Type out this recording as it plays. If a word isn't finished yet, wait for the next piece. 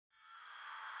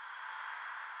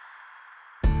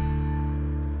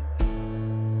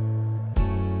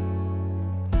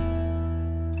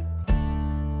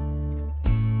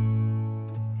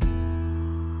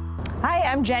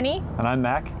I'm Jenny. And I'm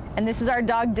Mac. And this is our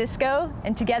dog Disco,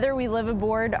 and together we live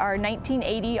aboard our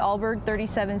 1980 Allberg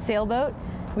 37 sailboat.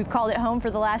 We've called it home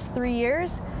for the last 3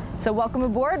 years, so welcome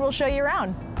aboard, we'll show you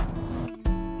around.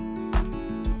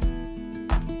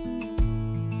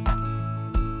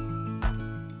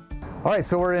 All right,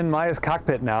 so we're in Maya's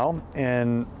cockpit now,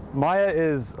 and Maya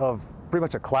is of pretty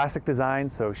much a classic design,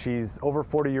 so she's over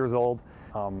 40 years old.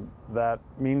 That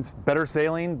means better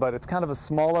sailing, but it's kind of a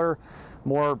smaller,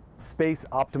 more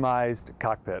space-optimized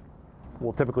cockpit.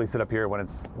 We'll typically sit up here when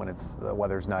the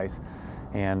weather's nice,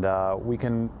 and we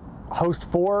can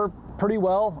host 4 pretty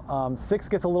well. 6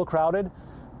 gets a little crowded,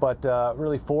 but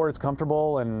really 4 is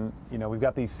comfortable, and we've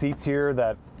got these seats here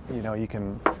that you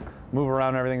can move around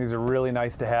and everything. These are really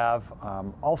nice to have.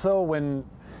 Also, when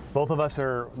both of us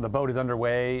the boat is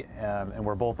underway and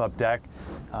we're both up deck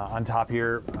on top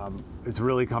here, it's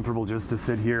really comfortable just to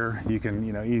sit here. You can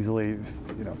easily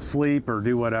sleep or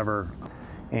do whatever.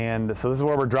 And so this is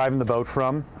where we're driving the boat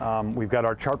from. We've got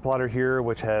our chart plotter here,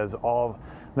 which has all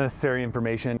the necessary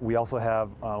information. We also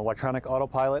have electronic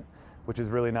autopilot, which is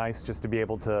really nice just to be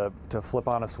able to flip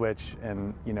on a switch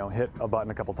and hit a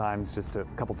button a couple times, just a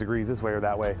couple degrees this way or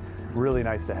that way. Really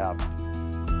nice to have.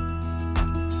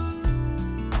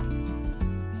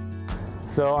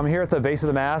 So I'm here at the base of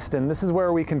the mast, and this is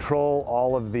where we control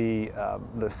all of the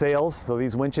sails. So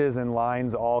these winches and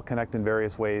lines all connect in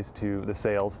various ways to the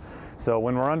sails. So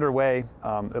when we're underway,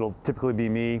 it'll typically be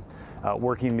me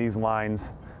working these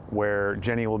lines where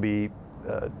Jenny will be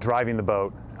driving the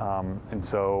boat. And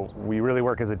so we really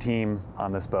work as a team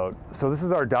on this boat. So this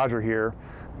is our Dodger here.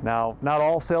 Now, not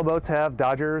all sailboats have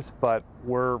Dodgers, but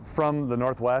we're from the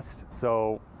Northwest,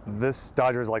 so this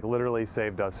Dodger has literally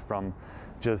saved us from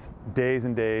just days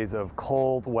and days of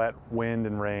cold, wet wind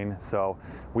and rain. So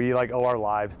we owe our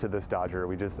lives to this Dodger.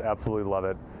 We just absolutely love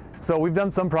it. So we've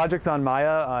done some projects on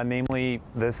Maya, namely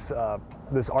this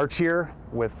arch here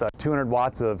with 200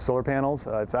 watts of solar panels.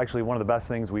 It's actually one of the best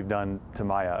things we've done to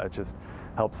Maya. It just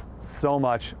helps so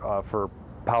much for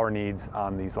power needs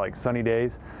on these sunny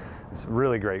days. It's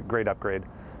really great upgrade.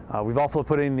 We've also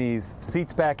put in these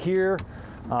seats back here.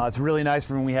 It's really nice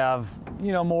for when we have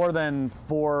more than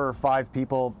 4 or 5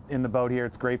 people in the boat here.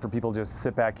 It's great for people to just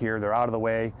sit back here. They're out of the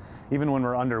way. Even when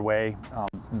we're underway,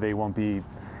 they won't be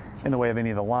in the way of any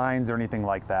of the lines or anything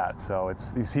like that. So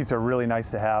these seats are really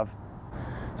nice to have.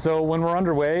 So when we're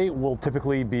underway, we'll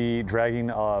typically be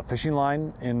dragging a fishing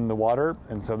line in the water,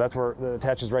 and so that's where it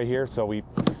attaches right here. So we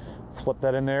slip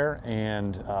that in there,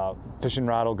 and fishing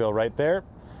rod will go right there,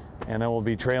 and then we'll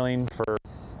be trailing for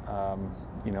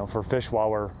for fish while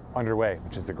we're underway,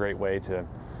 which is a great way to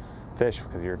fish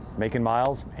because you're making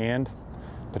miles and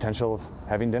potential of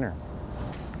having dinner.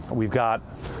 We've got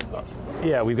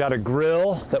a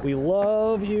grill that we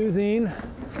love using.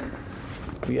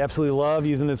 We absolutely love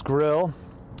using this grill.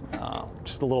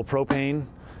 Just a little propane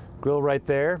grill right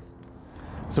there.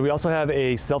 So we also have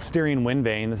a self-steering wind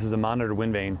vane. This is a monitored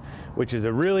wind vane, which is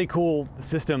a really cool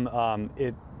system.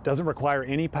 It doesn't require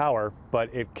any power,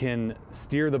 but it can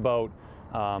steer the boat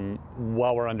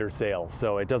while we're under sail.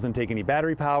 So it doesn't take any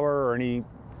battery power or any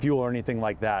fuel or anything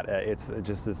like that. It's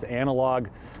just this analog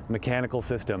mechanical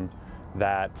system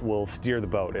that will steer the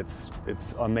boat. It's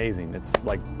amazing. It's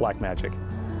like black magic.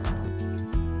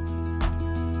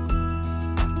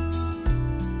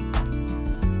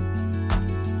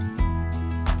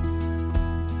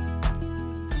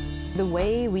 The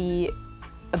way we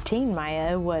obtained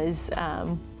Maya was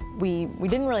we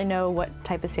didn't really know what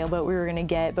type of sailboat we were going to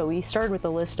get, but we started with a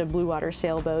list of blue water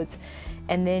sailboats,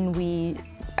 and then we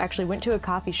actually went to a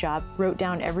coffee shop, wrote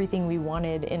down everything we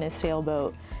wanted in a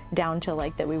sailboat, down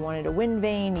to that we wanted a wind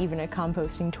vane, even a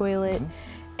composting toilet,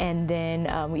 and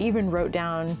then we even wrote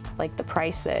down the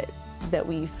price that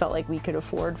we felt like we could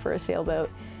afford for a sailboat.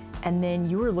 And then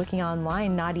you were looking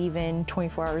online not even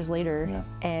 24 hours later,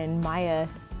 and Maya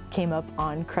came up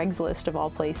on Craigslist of all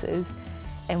places,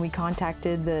 and we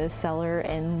contacted the seller,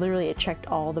 and literally it checked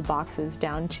all the boxes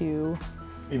down to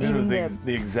even it was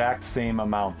the exact same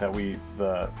amount that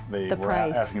they were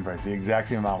asking price, the exact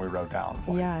same amount we wrote down.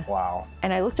 Yeah. Wow.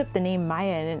 And I looked up the name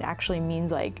Maya, and it actually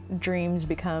means dreams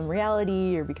become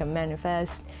reality or become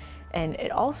manifest. And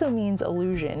it also means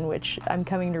illusion, which I'm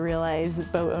coming to realize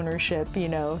boat ownership,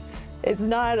 it's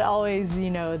not always,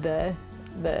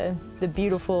 the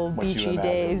beautiful beachy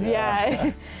days.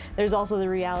 Yeah. There's also the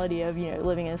reality of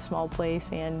living in a small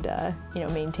place and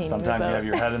maintaining sometimes the boat. You have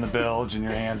your head in the bilge and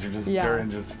your hands are just dirty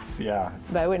and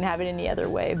But I wouldn't have it any other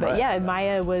way. But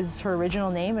Maya was her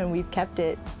original name, and we've kept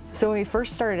it. So when we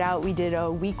first started out, we did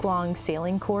a week-long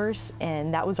sailing course,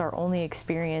 and that was our only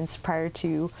experience prior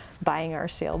to buying our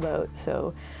sailboat.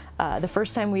 So The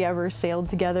first time we ever sailed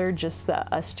together, just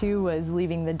us two, was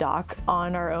leaving the dock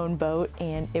on our own boat,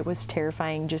 and it was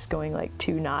terrifying just going like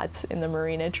 2 knots in the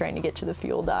marina trying to get to the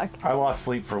fuel dock. I lost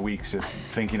sleep for weeks just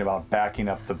thinking about backing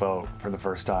up the boat for the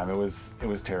first time. It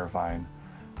was terrifying.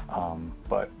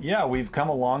 But yeah, we've come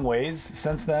a long ways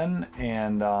since then,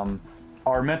 and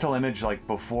our mental image, like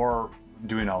before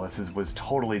doing all this, was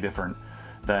totally different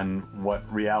than what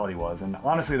reality was. And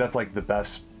honestly, that's like the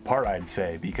best part, I'd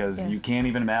say, because you can't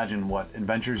even imagine what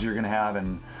adventures you're gonna have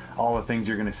and all the things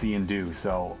you're gonna see and do.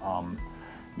 So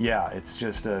yeah,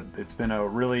 it's been a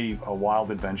really wild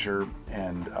adventure,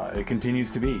 and it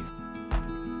continues to be.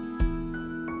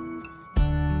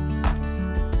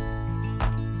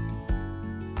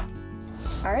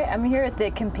 All right, I'm here at the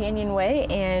companionway,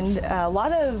 and a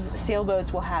lot of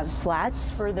sailboats will have slats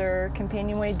for their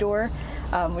companionway door,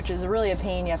 which is really a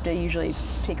pain. You have to usually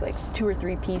take like 2 or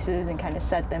 3 pieces and kind of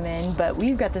set them in, but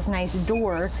we've got this nice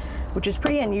door, which is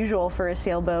pretty unusual for a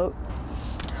sailboat.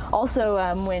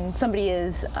 Also, when somebody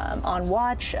is on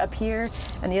watch up here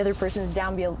and the other person is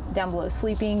down below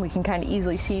sleeping, we can kind of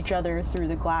easily see each other through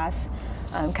the glass,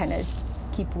 kind of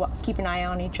keep an eye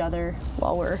on each other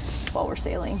while we're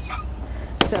sailing.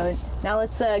 So now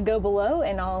let's go below,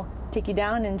 and I'll take you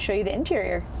down and show you the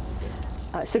interior.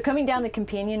 So coming down the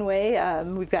companionway,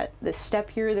 we've got this step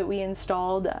here that we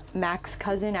installed. Mac's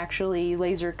cousin actually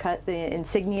laser cut the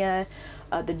insignia,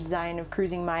 the design of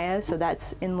Cruising Maya, so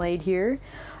that's inlaid here.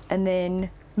 And then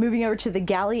moving over to the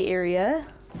galley area,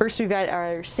 first we've got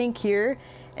our sink here,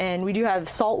 and we do have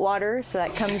salt water, so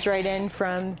that comes right in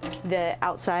from the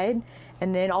outside.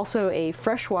 And then also a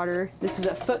freshwater. This is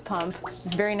a foot pump.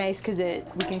 It's very nice because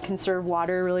we can conserve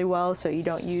water really well, so you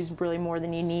don't use really more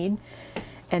than you need.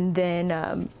 And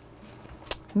then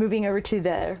moving over to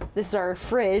this is our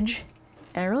fridge,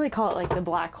 and I really call it like the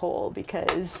black hole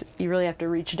because you really have to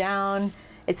reach down.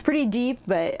 It's pretty deep,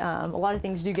 but a lot of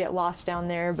things do get lost down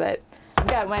there, but I've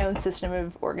got my own system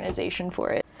of organization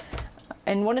for it.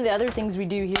 And one of the other things we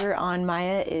do here on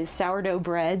Maya is sourdough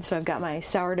bread. So I've got my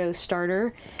sourdough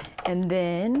starter, and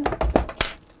then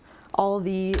all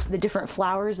the different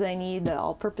flours that I need, the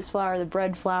all-purpose flour, the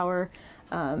bread flour,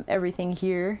 everything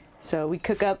here. So we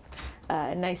cook up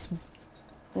nice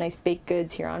baked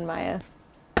goods here on Maya.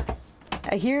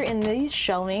 Here in these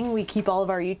shelving, we keep all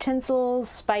of our utensils,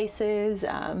 spices.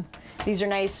 These are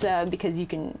nice because you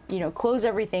can, close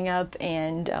everything up,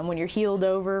 and when you're heeled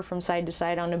over from side to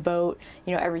side on a boat,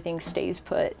 everything stays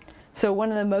put. So one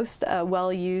of the most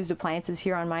well-used appliances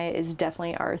here on Maya is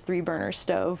definitely our 3-burner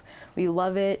stove. We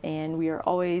love it, and we are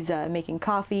always making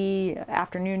coffee,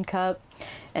 afternoon cup.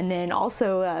 And then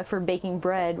also for baking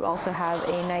bread, we also have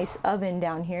a nice oven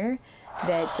down here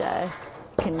that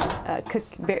can cook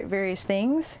various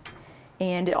things.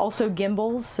 And it also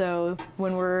gimbals, so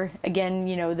when we're, again,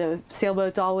 the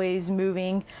sailboat's always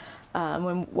moving.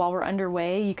 While we're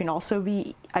underway, you can also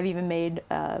I've even made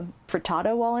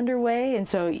frittata while underway, and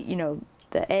so,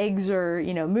 the eggs are,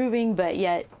 moving, but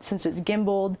yet, since it's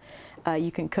gimbaled,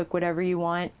 you can cook whatever you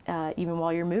want, even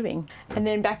while you're moving. And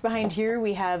then back behind here,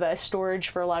 we have a storage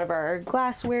for a lot of our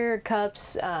glassware,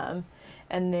 cups, and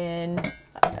then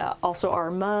also our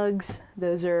mugs.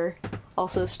 Those are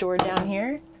also stored down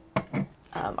here.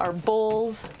 Our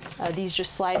bowls, these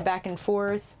just slide back and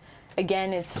forth.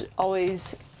 Again, it's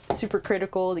always super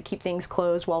critical to keep things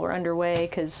closed while we're underway,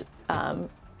 because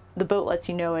the boat lets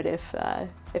you know it if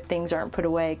things aren't put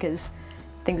away, because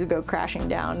things will go crashing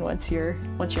down once you're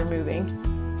moving.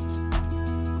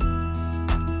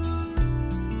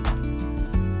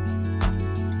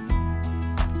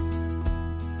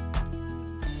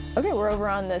 Okay, we're over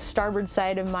on the starboard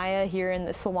side of Maya here in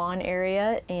the salon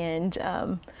area, and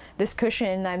this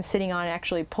cushion I'm sitting on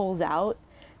actually pulls out,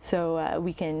 so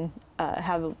we can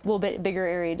have a little bit bigger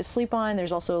area to sleep on.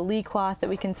 There's also a lee cloth that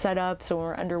we can set up, so when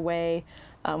we're underway,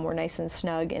 we're nice and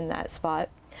snug in that spot.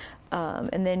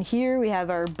 And then here we have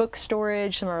our book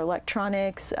storage, some of our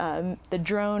electronics. The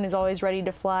drone is always ready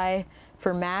to fly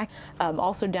for Mac.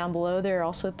 Also down below there are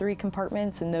also 3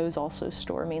 compartments, and those also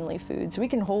store mainly food. So we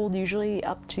can hold usually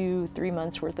up to 3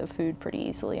 months worth of food pretty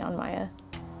easily on Maya.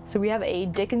 So we have a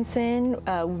Dickinson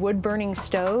wood-burning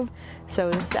stove.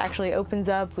 So this actually opens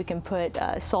up. We can put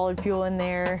solid fuel in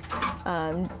there,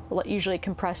 usually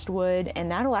compressed wood,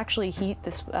 and that'll actually heat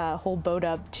this whole boat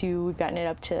up to, we've gotten it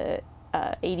up to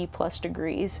 80+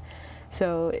 degrees.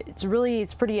 So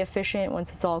it's pretty efficient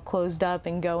once it's all closed up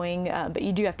and going, but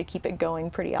you do have to keep it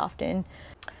going pretty often.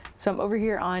 So I'm over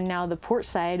here on now the port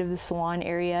side of the salon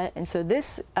area, and so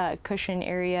this cushion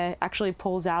area actually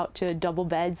pulls out to a double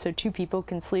bed, so 2 people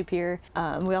can sleep here.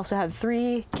 We also have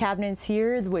 3 cabinets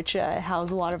here, which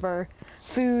house a lot of our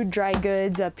food, dry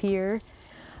goods up here.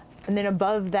 And then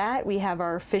above that, we have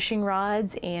our fishing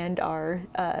rods and our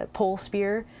pole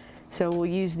spear. So we'll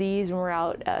use these when we're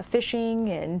out fishing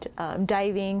and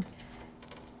diving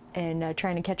and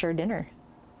trying to catch our dinner.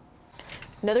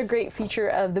 Another great feature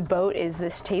of the boat is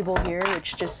this table here,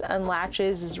 which just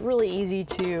unlatches. It's really easy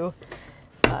to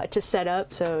set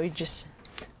up. So you just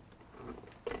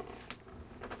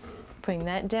putting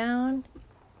that down,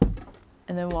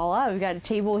 and then voila, we've got a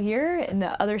table here, and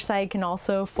the other side can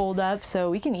also fold up,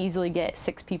 so we can easily get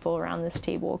 6 people around this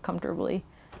table comfortably.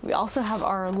 We also have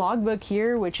our logbook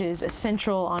here, which is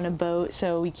essential on a boat,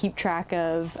 so we keep track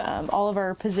of all of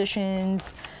our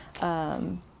positions,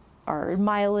 our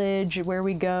mileage, where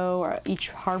we go, or each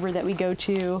harbor that we go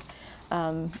to,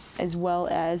 as well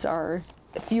as our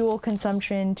fuel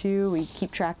consumption too. We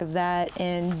keep track of that.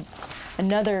 And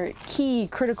another key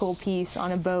critical piece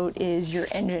on a boat is your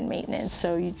engine maintenance.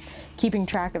 So keeping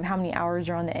track of how many hours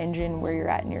are on the engine, where you're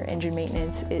at in your engine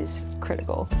maintenance is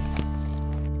critical.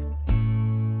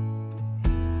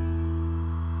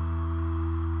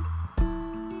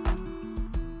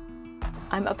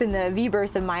 I'm up in the V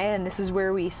berth of Maya, and this is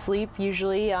where we sleep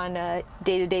usually on a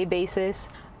day-to-day basis.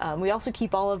 We also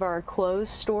keep all of our clothes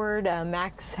stored.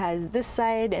 Max has this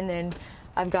side, and then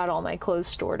I've got all my clothes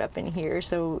stored up in here.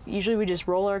 So usually we just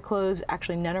roll our clothes.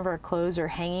 Actually, none of our clothes are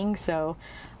hanging, so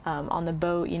on the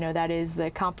boat, you know, that is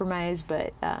the compromise,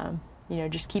 but you know,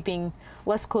 just keeping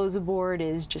less clothes aboard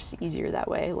is just easier that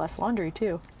way, less laundry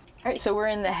too. All right, so we're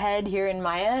in the head here in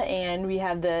Maya, and we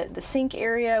have the sink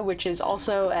area, which is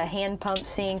also a hand pump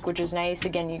sink, which is nice.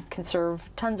 Again, you conserve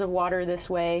tons of water this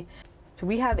way. So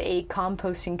we have a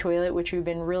composting toilet, which we've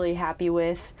been really happy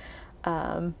with.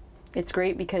 It's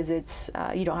great because it's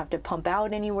you don't have to pump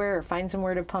out anywhere or find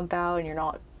somewhere to pump out, and you're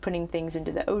not putting things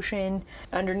into the ocean.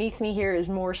 Underneath me here is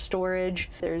more storage.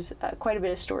 There's quite a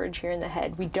bit of storage here in the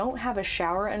head. We don't have a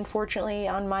shower, unfortunately,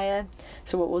 on Maya.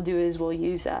 So what we'll do is we'll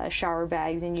use shower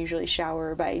bags, and usually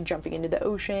shower by jumping into the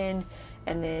ocean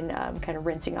and then kind of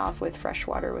rinsing off with fresh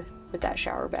water with that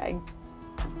shower bag.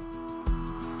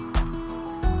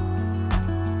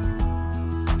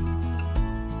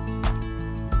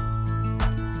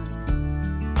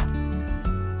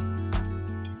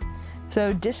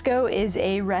 So Disco is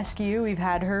a rescue. We've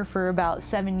had her for about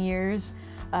 7 years.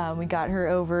 We got her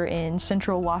over in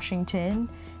Central Washington,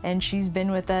 and she's been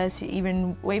with us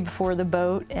even way before the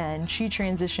boat, and she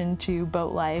transitioned to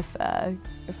boat life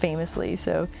famously.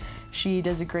 So she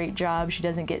does a great job. She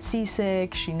doesn't get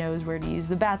seasick. She knows where to use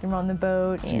the bathroom on the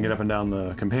boat. So you can get up and down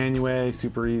the companionway,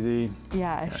 super easy.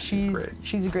 Yeah, she's great.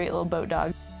 She's a great little boat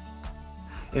dog.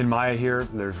 In Maya here,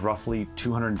 there's roughly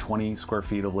 220 square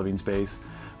feet of living space,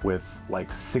 with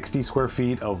like 60 square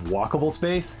feet of walkable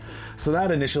space. So that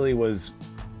initially was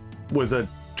a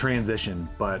transition,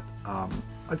 but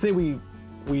I'd say we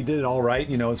did it all right,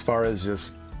 you know, as far as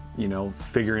just, you know,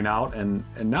 figuring out, and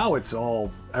now it's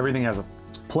all, everything has a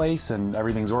place and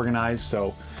everything's organized.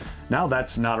 So now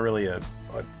that's not really a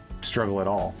struggle at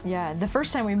all. Yeah, the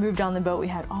first time we moved on the boat, we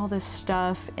had all this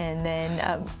stuff, and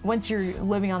then once you're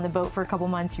living on the boat for a couple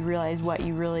months, you realize what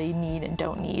you really need and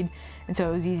don't need. And so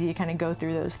it was easy to kind of go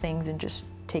through those things and just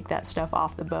take that stuff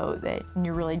off the boat, that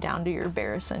you're really down to your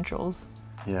bare essentials.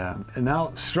 Yeah, and now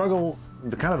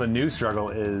the kind of a new struggle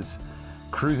is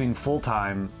cruising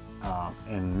full-time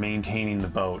and maintaining the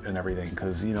boat and everything,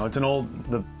 because, you know, it's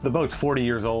the boat's 40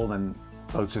 years old, and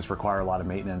boats just require a lot of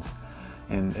maintenance.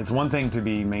 And it's one thing to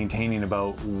be maintaining a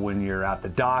boat when you're at the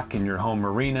dock in your home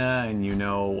marina and you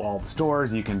know all the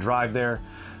stores, you can drive there.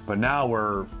 But now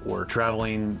we're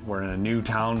traveling, we're in a new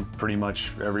town pretty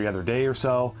much every other day or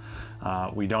so.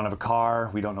 We don't have a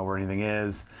car, we don't know where anything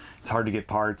is. It's hard to get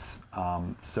parts.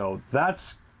 So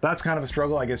that's kind of a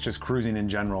struggle, I guess, just cruising in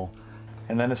general.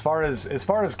 And then as far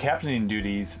as captaining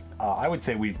duties, I would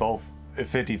say we both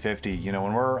 50-50. You know,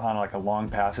 when we're on like a long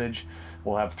passage,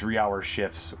 we'll have 3-hour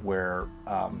shifts where,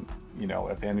 you know,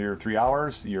 at the end of your 3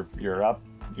 hours, you're up,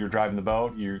 you're driving the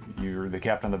boat, you're the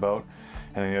captain of the boat,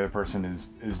 and then the other person is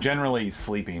generally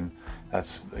sleeping.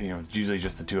 That's, you know, it's usually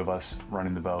just the two of us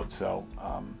running the boat. So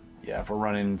yeah, if we're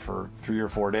running for 3 or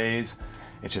 4 days,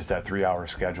 it's just that 3-hour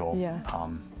schedule. Yeah.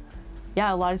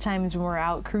 Yeah, a lot of times when we're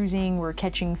out cruising, we're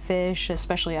catching fish,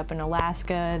 especially up in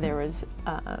Alaska. There was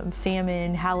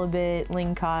salmon, halibut,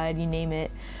 lingcod, you name it.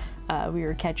 We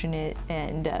were catching it,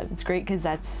 and it's great because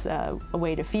that's a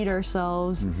way to feed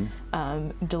ourselves.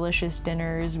 Mm-hmm. Delicious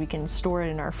dinners, we can store it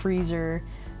in our freezer.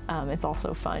 It's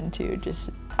also fun too, just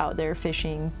out there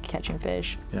fishing, catching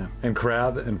fish. Yeah, and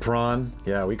crab and prawn.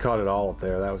 Yeah, we caught it all up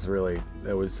there. That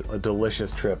was a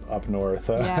delicious trip up north.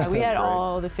 Yeah, we had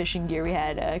all the fishing gear. We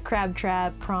had a crab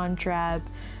trap, prawn trap,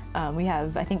 We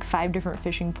have, I think, 5 different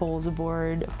fishing poles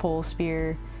aboard, a pole,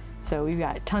 spear. So we've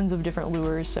got tons of different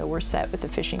lures, so we're set with the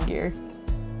fishing gear.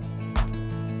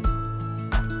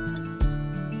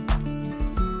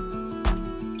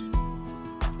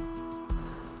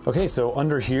 Okay, so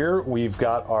under here we've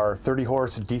got our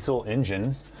 30-horse diesel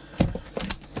engine.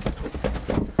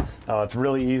 It's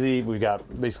really easy. We've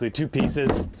got basically 2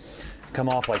 pieces come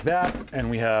off like that,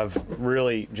 and we have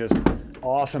really just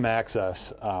awesome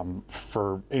access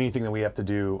for anything that we have to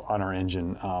do on our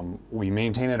engine. We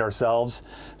maintain it ourselves,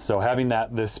 so having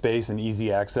this space and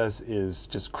easy access is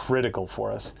just critical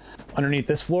for us. Underneath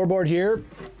this floorboard here,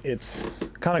 it's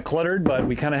kind of cluttered, but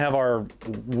we kind of have our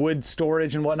wood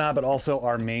storage and whatnot, but also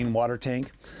our main water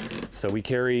tank. So we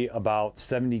carry about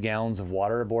 70 gallons of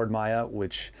water aboard Maya,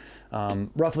 which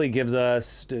roughly gives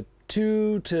us 2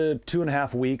 to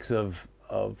 2.5 weeks of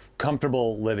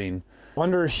comfortable living.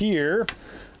 Under here,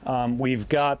 we've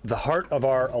got the heart of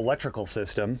our electrical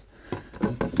system,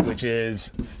 which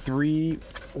is 3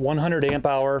 100 amp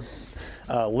hour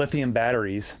lithium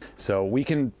batteries. So we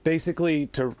can basically,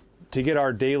 to get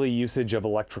our daily usage of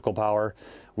electrical power,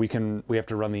 we have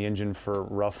to run the engine for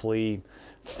roughly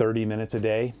 30 minutes a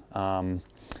day. Yeah,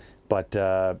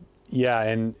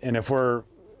 and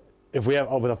if we have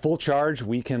with a full charge,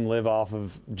 we can live off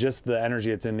of just the energy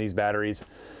that's in these batteries.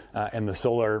 And the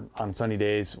solar on sunny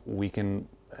days, we can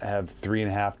have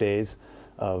 3.5 days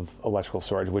of electrical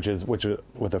storage, which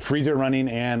with a freezer running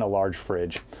and a large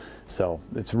fridge. So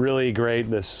it's really great.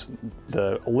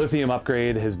 The lithium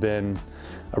upgrade has been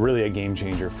really a game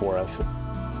changer for us.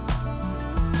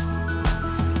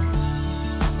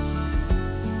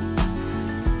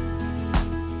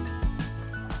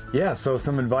 Yeah, so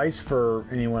some advice for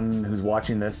anyone who's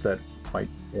watching this that might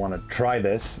want to try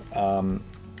this.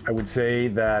 I would say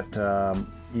that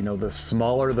you know, the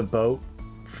smaller the boat,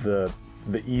 the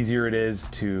easier it is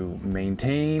to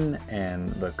maintain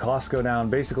and the costs go down.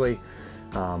 Basically,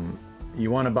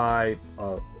 you want to buy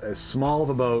as small of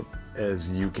a boat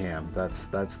as you can. That's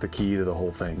the key to the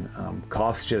whole thing.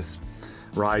 Costs just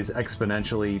rise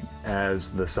exponentially as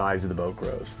the size of the boat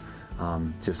grows.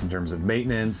 Just in terms of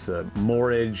maintenance,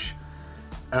 moorage,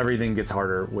 everything gets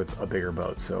harder with a bigger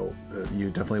boat. So you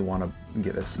definitely want to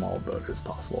get as small a boat as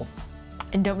possible.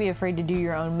 And don't be afraid to do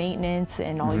your own maintenance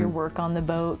and all your work on the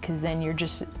boat, because then you're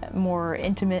just more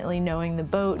intimately knowing the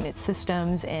boat and its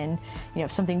systems, and you know,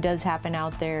 if something does happen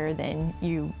out there, then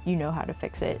you know how to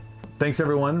fix it. Thanks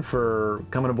everyone for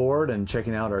coming aboard and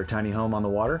checking out our tiny home on the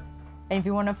water. And if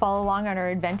you want to follow along on our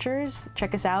adventures,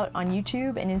 check us out on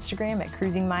YouTube and Instagram at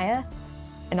Cruising Maya,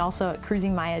 and also at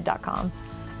cruisingmaya.com.